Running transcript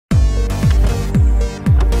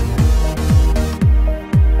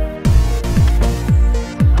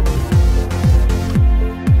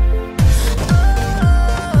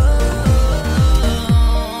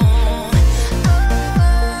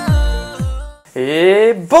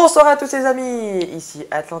Et bonsoir à tous les amis, ici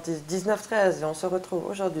Atlantis 1913 et on se retrouve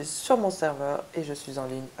aujourd'hui sur mon serveur et je suis en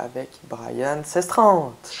ligne avec Brian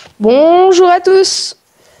 1630. Bonjour à tous.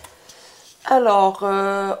 Alors,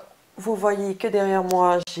 vous voyez que derrière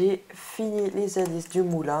moi j'ai fini les hélices du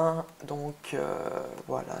moulin, donc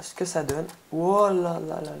voilà ce que ça donne. Oh là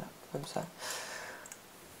là là là, comme ça.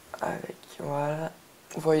 Avec, voilà,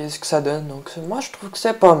 vous voyez ce que ça donne, donc moi je trouve que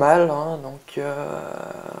c'est pas mal, hein, donc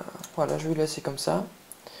voilà, je vais laisser comme ça.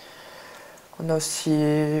 On a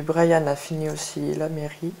aussi, Brian a fini aussi la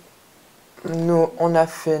mairie. Nous, on a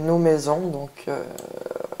fait nos maisons, donc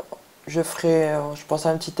je ferai, je pense,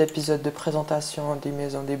 un petit épisode de présentation des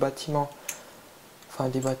maisons, des bâtiments. Enfin,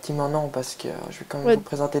 des bâtiments non, parce que je vais quand même vous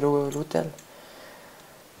présenter l'hôtel.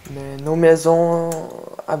 Mais nos maisons,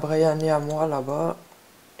 à Brian et à moi là-bas.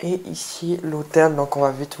 Et ici, l'hôtel, donc on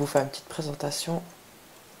va vite vous faire une petite présentation.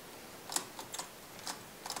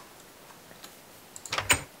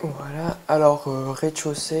 Voilà, alors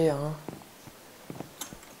rez-de-chaussée, hein.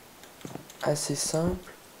 Assez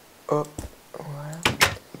simple. Hop, voilà.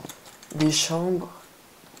 Des chambres,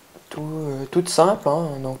 toutes simples, hein.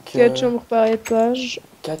 Donc 4 chambres par étage.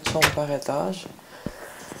 4 chambres par étage.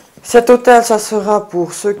 Cet hôtel, ça sera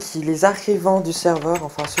pour ceux qui, les arrivants du serveur,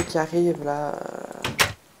 enfin ceux qui arrivent là,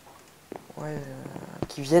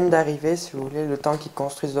 qui viennent d'arriver, si vous voulez, le temps qu'ils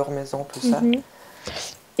construisent leur maison, tout ça.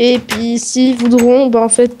 Et puis s'ils voudront, en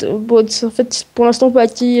fait, pour l'instant on peut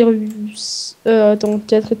accueillir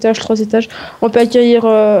 4 étages, 3 étages, on peut accueillir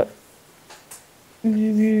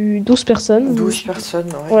 12 personnes. 12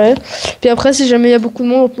 personnes, ouais. Puis après, si jamais il y a beaucoup de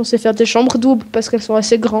monde, on sait faire des chambres doubles parce qu'elles sont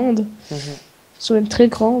assez grandes. Elles sont même très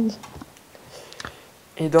grandes.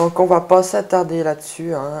 Et donc on va pas s'attarder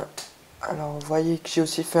là-dessus, hein. Alors vous voyez que j'ai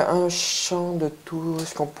aussi fait un champ de tout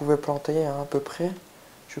ce qu'on pouvait planter, hein, à peu près,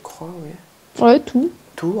 je crois, oui. Ouais, tout.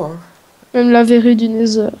 Tout, hein. Même la verrue du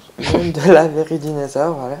Nether. Même de la verrue du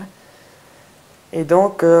Nether, voilà. Et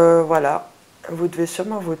donc, voilà. Vous devez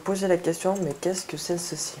sûrement vous poser la question, mais qu'est-ce que c'est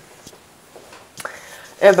ceci?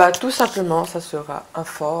 Eh ben, tout simplement, ça sera un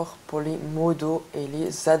fort pour les modos et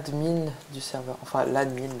les admins du serveur. Enfin,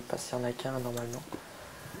 l'admin, parce qu'il n'y en a qu'un normalement.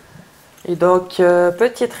 Et donc,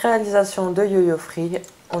 petite réalisation de Yo-Yo Free.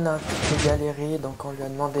 On a un petit peu galéré, donc on lui a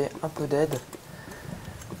demandé un peu d'aide.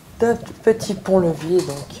 D'un petit pont-levis,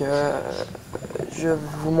 donc je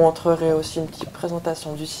vous montrerai aussi une petite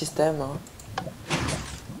présentation du système, hein.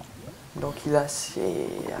 Donc il est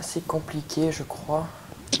assez compliqué, je crois.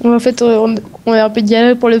 En fait, on a un peu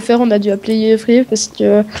galéré pour le faire, on a dû appeler Free parce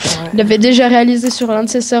que il avait déjà réalisé sur l'un de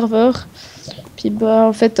ses serveurs. Puis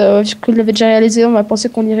en fait, vu qu'il l'avait déjà réalisé, on va penser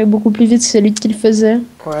qu'on irait beaucoup plus vite si c'est lui qui le faisait.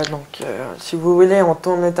 Ouais, donc si vous voulez, on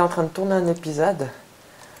était en train de tourner un épisode.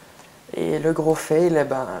 Et le gros fail, eh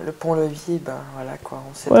ben, le pont-levis, ben voilà quoi.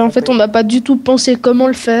 En fait, on n'a pas du tout pensé comment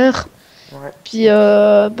le faire. Ouais. Puis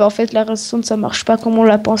en fait, la raison, ça marche pas comme on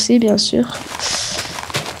l'a pensé, bien sûr.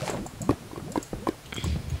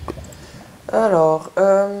 Alors,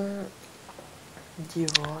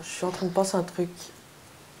 dis-moi, je suis en train de penser un truc.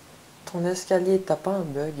 Ton escalier, t'as pas un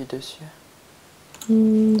bug dessus?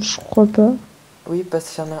 Je crois pas. Oui, parce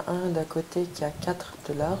qu'il y en a un d'à côté qui a 4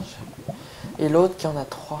 de large et l'autre qui en a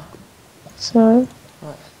 3. C'est vrai?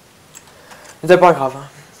 Ouais. C'est pas grave, hein.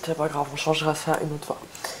 C'est pas grave, on changera ça une autre fois.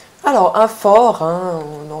 Alors, un fort, hein.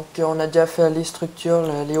 Donc on a déjà fait les structures,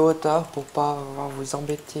 les hauteurs pour pas vous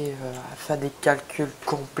embêter à faire des calculs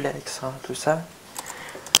complexes, hein, tout ça.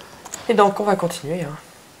 Et donc on va continuer, hein.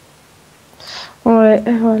 Ouais,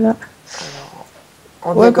 voilà.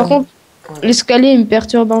 Alors, par contre, l'escalier me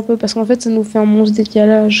perturbe un peu parce qu'en fait ça nous fait un monstre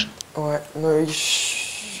décalage. Ouais,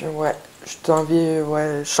 je t'invite,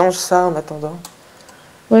 change ça en attendant.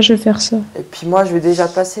 Ouais, je vais faire ça. Et puis moi je vais déjà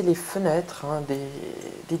passer les fenêtres, hein,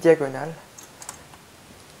 des diagonales.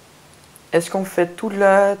 Est-ce qu'on fait toute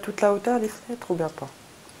la hauteur des fenêtres ou bien pas?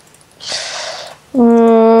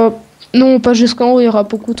 Non, pas jusqu'en haut, il y aura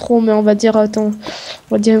beaucoup trop, mais on va dire, on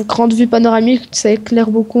va dire une grande vue panoramique, ça éclaire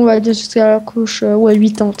beaucoup, on va dire jusqu'à la couche,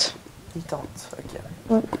 80. 80, ok.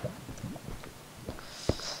 Ouais.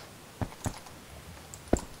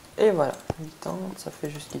 Et voilà, 80, ça fait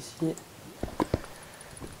jusqu'ici.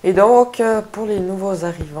 Et donc, pour les nouveaux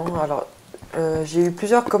arrivants, alors, j'ai eu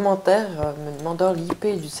plusieurs commentaires me demandant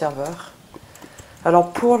l'IP du serveur.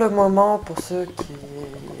 Alors, pour le moment, pour ceux qui...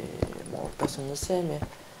 Bon, personne ne sait, mais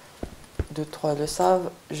 2-3 le savent,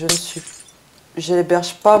 je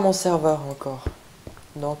n'héberge pas mon serveur encore.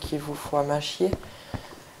 Donc, il vous faut un machier.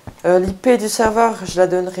 L'IP du serveur, je la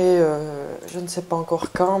donnerai, je ne sais pas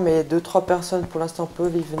encore quand, mais 2-3 personnes pour l'instant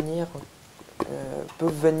peuvent y venir.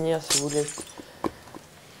 Peuvent venir si vous voulez.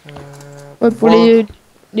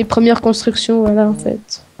 les premières constructions, voilà, en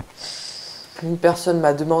fait. Une personne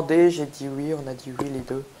m'a demandé, j'ai dit oui, on a dit oui les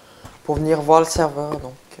deux, pour venir voir le serveur,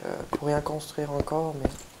 donc pour rien construire encore, mais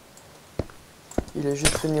il est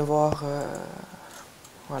juste venu voir,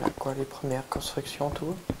 voilà quoi, les premières constructions,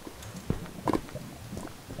 tout.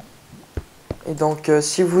 Et donc,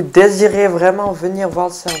 si vous désirez vraiment venir voir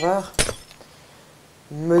le serveur,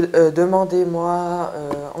 demandez-moi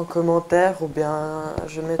en commentaire ou bien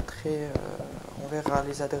je mettrai, on verra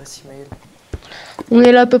les adresses email. On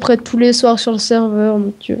est là à peu près tous les soirs sur le serveur,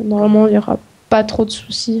 donc normalement il n'y aura pas trop de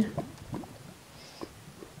soucis.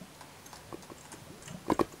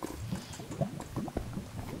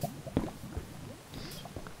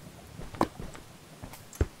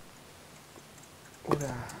 Oula,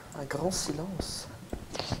 un grand silence.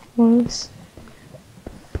 Ouais,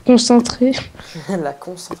 concentré. La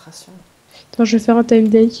concentration. Attends, je vais faire un time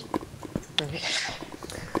day.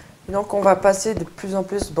 Donc on va passer de plus en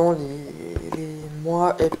plus, bon les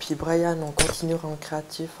moi et puis Brian on continuera en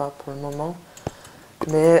créatif hein, pour le moment.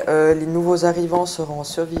 Mais les nouveaux arrivants seront en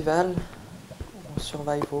survival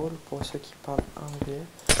pour ceux qui parlent anglais.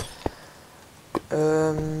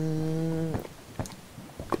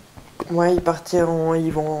 Ouais,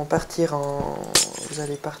 vous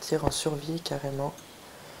allez partir en survie carrément.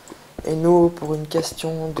 Et nous, pour une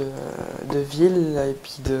question de ville et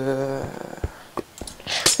puis de...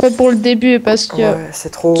 Ouais, pour le début, parce que ouais, c'est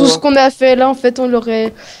trop... tout ce qu'on a fait là, en fait,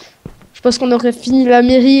 je pense qu'on aurait fini la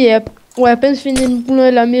mairie et à peine fini le boulot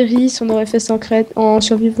et la mairie si on aurait fait ça en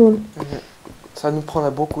survival. Ça nous prendrait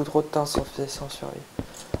beaucoup trop de temps sans survie.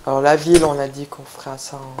 Alors la ville, on a dit qu'on ferait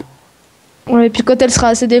ça en... Ouais, et puis quand elle sera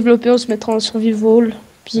assez développée, on se mettra en survival.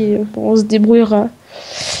 Puis bon, on se débrouillera.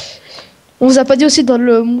 On vous a pas dit aussi dans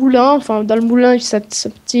le moulin, enfin dans le moulin,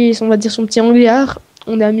 on va dire son petit hangar,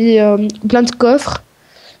 on a mis plein de coffres.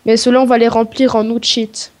 Mais ceux-là, on va les remplir en autre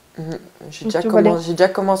sheet. J'ai déjà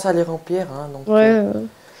commencé à les remplir. Hein, donc, ouais.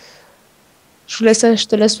 Je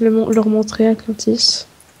te laisse leur montrer à Clantis.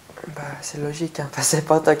 Bah, c'est logique, hein, c'est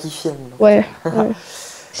pas toi qui filme. Donc. Ouais.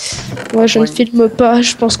 Ouais, je ne filme pas.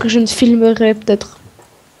 Je pense que je ne filmerai peut-être.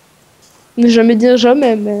 Ne jamais dire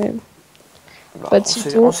jamais, mais... Bah, pas de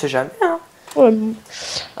sitôt. On sait jamais. Hein. Ouais.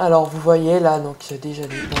 Alors, vous voyez là, donc il y a déjà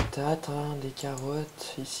des patates, hein, des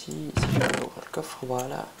carottes. Ici je vais ouvrir le coffre,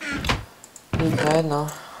 voilà. Les graines. Hein.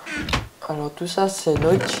 Alors, tout ça, c'est no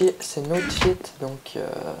cheat, donc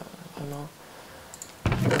vraiment...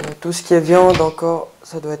 tout ce qui est viande encore,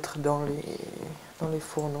 ça doit être dans les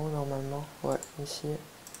fourneaux normalement. Ouais, ici.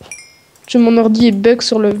 Mon ordi est bug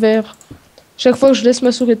sur le verre. Chaque fois que je laisse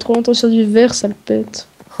ma souris trop longtemps sur du verre, ça le pète.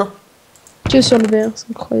 Que sur le verre, c'est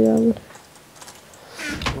incroyable.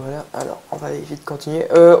 Voilà, alors on va aller vite continuer.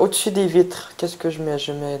 Au-dessus des vitres, qu'est-ce que je mets?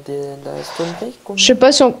 Je mets de la stone brick? Je sais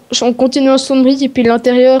pas si on continue en stone brick et puis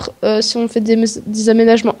l'intérieur, si on fait des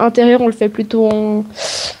aménagements intérieurs, on le fait plutôt en...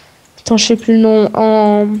 Attends, je sais plus le nom.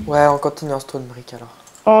 Ouais, on continue en stone brick alors.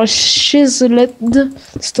 En chiseled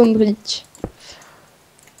stone brick.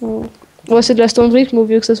 Ouais, c'est de la stone brick, mais au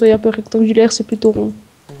lieu que ça soit un peu rectangulaire, c'est plutôt rond.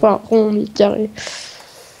 Enfin, rond, mais carré.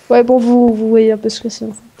 Ouais, bon, vous voyez un peu ce que c'est en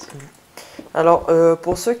fait. Alors,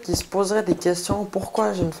 pour ceux qui se poseraient des questions,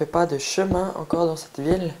 pourquoi je ne fais pas de chemin encore dans cette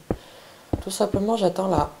ville? Tout simplement, j'attends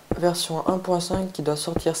la version 1.5 qui doit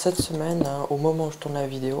sortir cette semaine, hein, au moment où je tourne la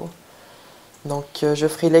vidéo. Donc, je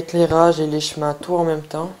ferai l'éclairage et les chemins tout en même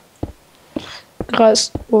temps.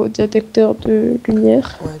 Grâce au détecteur de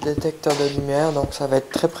lumière. Ouais, détecteur de lumière, donc ça va être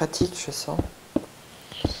très pratique, je sens.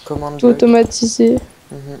 Commande tout automatisé.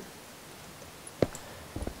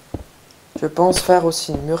 Je pense faire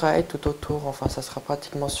aussi une muraille tout autour, enfin ça sera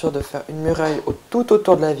pratiquement sûr de faire une muraille tout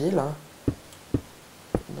autour de la ville. Hein.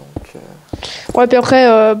 Donc, ouais, puis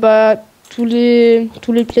après, tous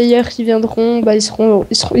les players qui viendront,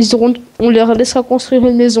 on leur laissera construire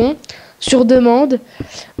une maison sur demande,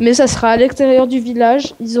 mais ça sera à l'extérieur du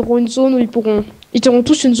village. Ils auront une zone où ils auront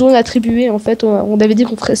tous une zone attribuée en fait. On avait dit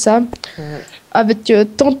qu'on ferait ça avec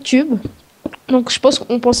tant de cubes. Donc je pense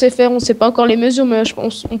qu'on pensait faire, on sait pas encore les mesures, mais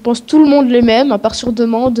on pense tout le monde les mêmes, à part sur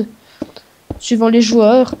demande, suivant les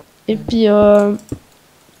joueurs. Et puis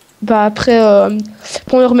après,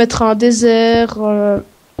 on leur mettra un désert,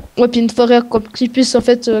 ouais, puis une forêt qu'ils puissent en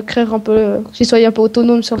fait créer un peu, qu'ils soient un peu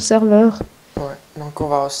autonomes sur le serveur. Ouais, donc on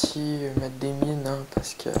va aussi mettre des mines, hein,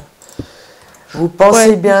 parce que vous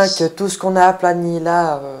pensez bien que tout ce qu'on a aplani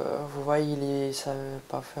là, vous voyez, ça veut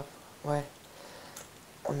pas faire... Ouais.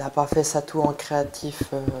 On n'a pas fait ça tout en créatif,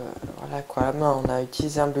 voilà quoi, la main. On a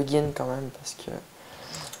utilisé un plugin quand même parce que...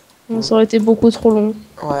 Ça aurait été beaucoup trop long.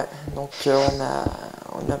 Ouais, donc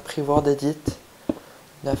on a pris Word Edit,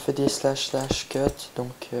 on a fait des // cut,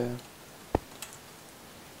 donc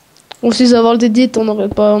On sait avoir le dédit, on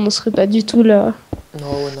n'en serait pas du tout là.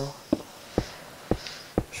 Non, non.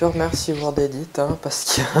 Je remercie voir d'Edit, hein,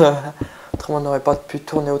 parce que autrement on n'aurait pas pu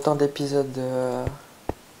tourner autant d'épisodes.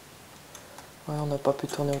 Ouais, on n'a pas pu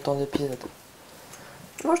tourner autant d'épisodes.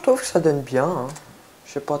 Moi je trouve que ça donne bien. Hein.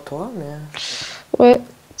 Je sais pas toi, mais. Ouais,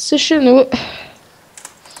 c'est chez nous.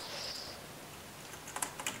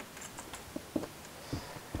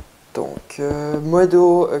 Donc,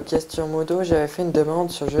 modo, question modo, j'avais fait une demande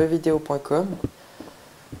sur jeuxvideo.com.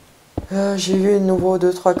 J'ai eu de nouveau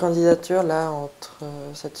 2-3 candidatures là entre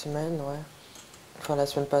cette semaine, ouais. Enfin la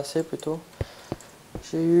semaine passée plutôt.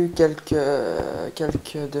 J'ai eu quelques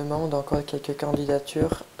demandes, encore quelques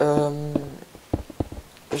candidatures.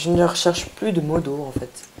 Je ne recherche plus de modo en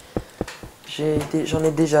fait. J'en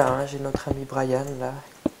ai déjà un, j'ai notre ami Brian là.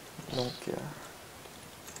 Donc,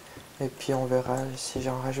 et puis on verra si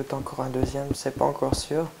j'en rajoute encore un deuxième, c'est pas encore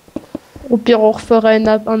sûr. Au pire, on refera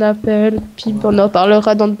un appel, puis on en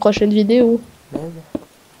parlera dans de prochaines vidéos. Même.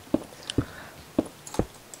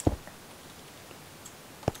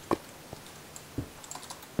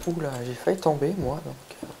 Oula, j'ai failli tomber moi donc.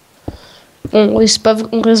 On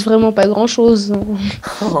reste vraiment pas grand chose.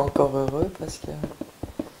 Encore heureux parce que.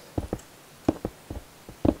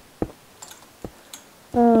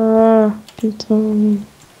 Ah, putain.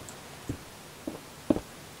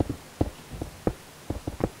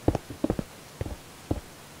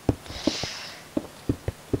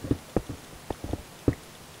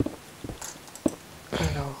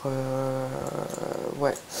 Alors,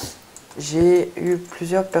 ouais. J'ai eu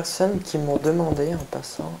plusieurs personnes qui m'ont demandé en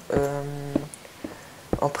passant,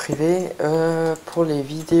 en privé, pour les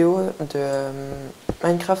vidéos de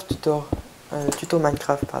Minecraft tuto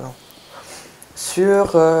Minecraft, pardon.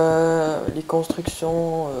 Sur les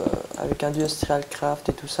constructions avec Industrial Craft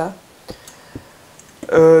et tout ça.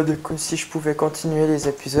 Si je pouvais continuer les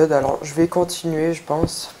épisodes, alors je vais continuer je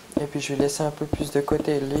pense. Et puis je vais laisser un peu plus de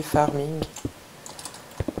côté les farming.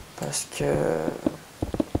 Parce que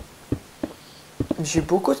j'ai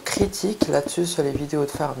beaucoup de critiques là-dessus sur les vidéos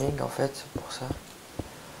de farming en fait, c'est pour ça.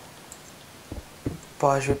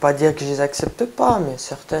 Bah, je vais pas dire que je les accepte pas, mais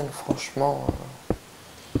certaines franchement,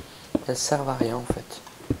 elles servent à rien en fait.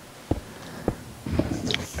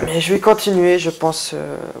 Mais je vais continuer, je pense,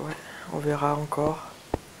 ouais, on verra encore.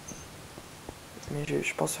 Mais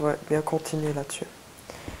je pense ouais, bien continuer là-dessus.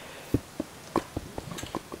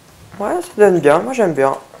 Ouais, ça donne bien, moi j'aime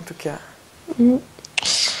bien, en tout cas.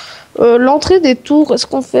 L'entrée des tours, est-ce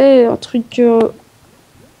qu'on fait un truc...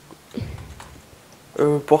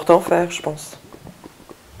 Pour t'en faire, je pense.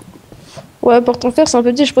 Ouais, porte en fer, c'est un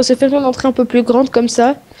peu petit. Je pensais faire une entrée un peu plus grande comme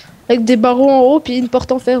ça, avec des barreaux en haut, puis une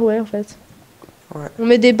porte en fer, ouais, en fait. Ouais. On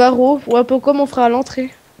met des barreaux, ouais, un peu comme on fera à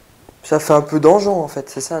l'entrée. Ça fait un peu donjon en fait,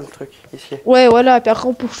 c'est ça le truc ici. Ouais, voilà, puis après,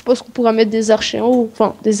 je pense qu'on pourra mettre des archers en haut.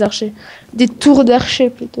 Enfin, des archers. Des tours d'archers,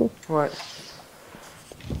 plutôt. Ouais.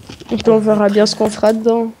 Et puis on verra bien ce qu'on fera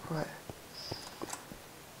dedans. Ouais.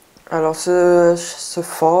 Alors ce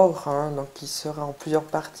fort, hein, donc il sera en plusieurs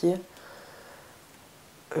parties.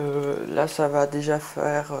 Là ça va déjà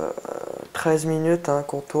faire 13 minutes hein,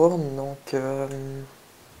 qu'on tourne, donc...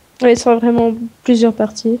 Ouais, il sera vraiment plusieurs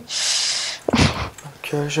parties.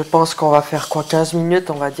 je pense qu'on va faire quoi, 15 minutes,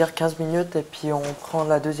 on va dire 15 minutes, et puis on prend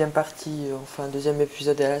la deuxième partie, enfin le deuxième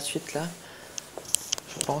épisode à la suite là.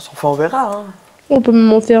 Je pense, enfin on verra. Hein. On peut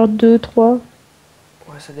même en faire 2, 3. Ouais,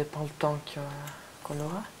 ça dépend du temps qu'on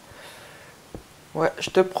aura. Ouais, je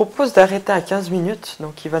te propose d'arrêter à 15 minutes,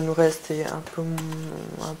 donc il va nous rester un peu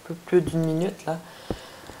plus d'une minute là.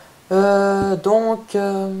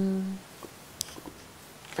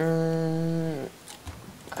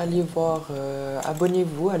 Allez voir,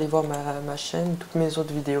 abonnez-vous, allez voir ma chaîne, toutes mes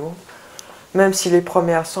autres vidéos. Même si les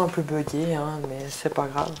premières sont un peu buggées, hein, mais c'est pas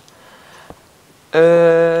grave.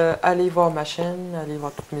 Allez voir ma chaîne, allez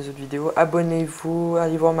voir toutes mes autres vidéos. Abonnez-vous,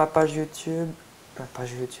 allez voir ma page YouTube, ma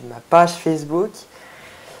page Facebook.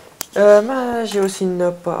 J'ai aussi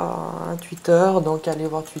un Twitter, donc allez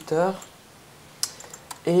voir Twitter.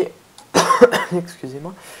 Et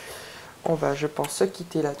excusez-moi, on va, je pense, se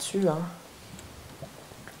quitter là-dessus. Hein.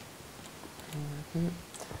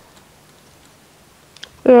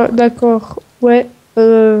 D'accord, ouais.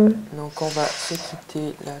 Donc on va se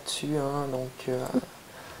quitter là-dessus. Hein. Donc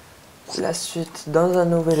la suite dans un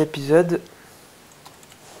nouvel épisode.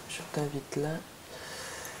 Je t'invite là.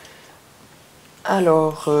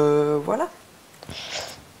 Alors voilà.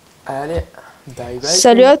 Allez, bye bye.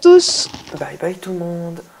 Salut à tous! Bye bye tout le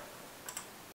monde.